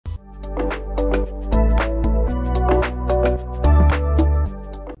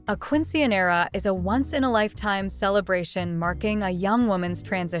A quinceañera is a once-in-a-lifetime celebration marking a young woman's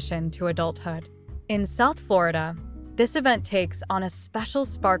transition to adulthood. In South Florida, this event takes on a special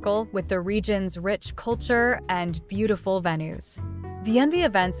sparkle with the region's rich culture and beautiful venues. VNV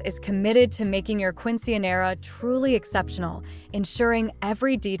Events is committed to making your quinceañera truly exceptional, ensuring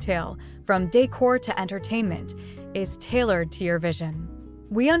every detail, from decor to entertainment, is tailored to your vision.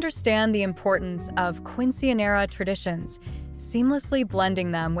 We understand the importance of quinceañera traditions, seamlessly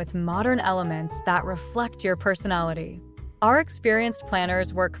blending them with modern elements that reflect your personality. Our experienced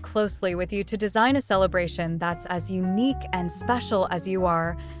planners work closely with you to design a celebration that's as unique and special as you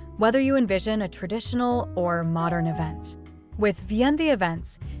are, whether you envision a traditional or modern event. With VNV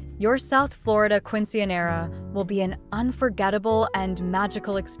Events, your South Florida quinceañera will be an unforgettable and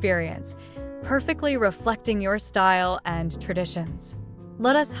magical experience, perfectly reflecting your style and traditions.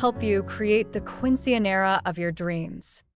 Let us help you create the quinceañera of your dreams.